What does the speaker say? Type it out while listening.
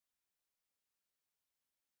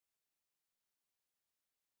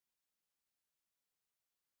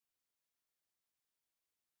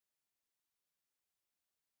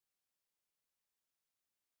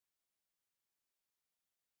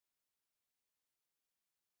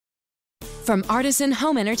From Artisan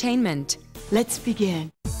Home Entertainment. Let's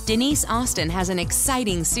begin. Denise Austin has an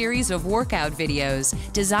exciting series of workout videos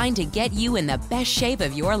designed to get you in the best shape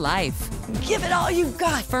of your life. Give it all you've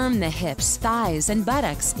got. Firm the hips, thighs, and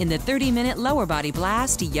buttocks in the 30-minute lower body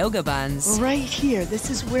blast yoga buns. Right here, this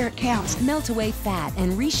is where it counts. Melt away fat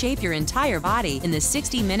and reshape your entire body in the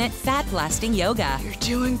 60-minute fat blasting yoga. You're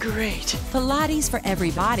doing great. Pilates for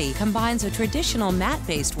every body combines a traditional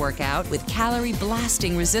mat-based workout with calorie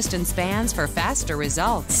blasting resistance bands for faster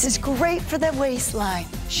results. This is great for the waistline.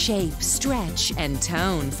 Shape, stretch, and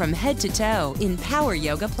tone from head to toe in Power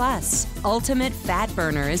Yoga Plus. Ultimate Fat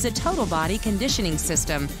Burner is a total body conditioning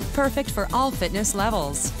system perfect for all fitness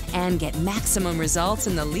levels. And get maximum results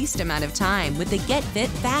in the least amount of time with the Get Fit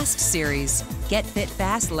Fast series. Get Fit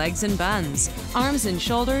Fast legs and buns, arms and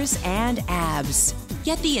shoulders, and abs.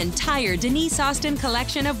 Get the entire Denise Austin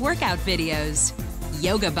collection of workout videos.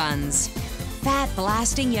 Yoga buns, fat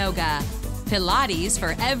blasting yoga, Pilates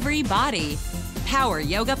for every body, Power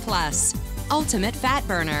Yoga Plus, Ultimate Fat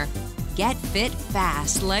Burner, Get Fit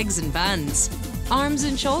Fast legs and buns, arms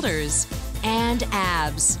and shoulders, and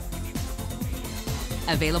abs.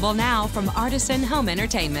 Available now from Artisan Home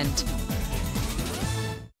Entertainment.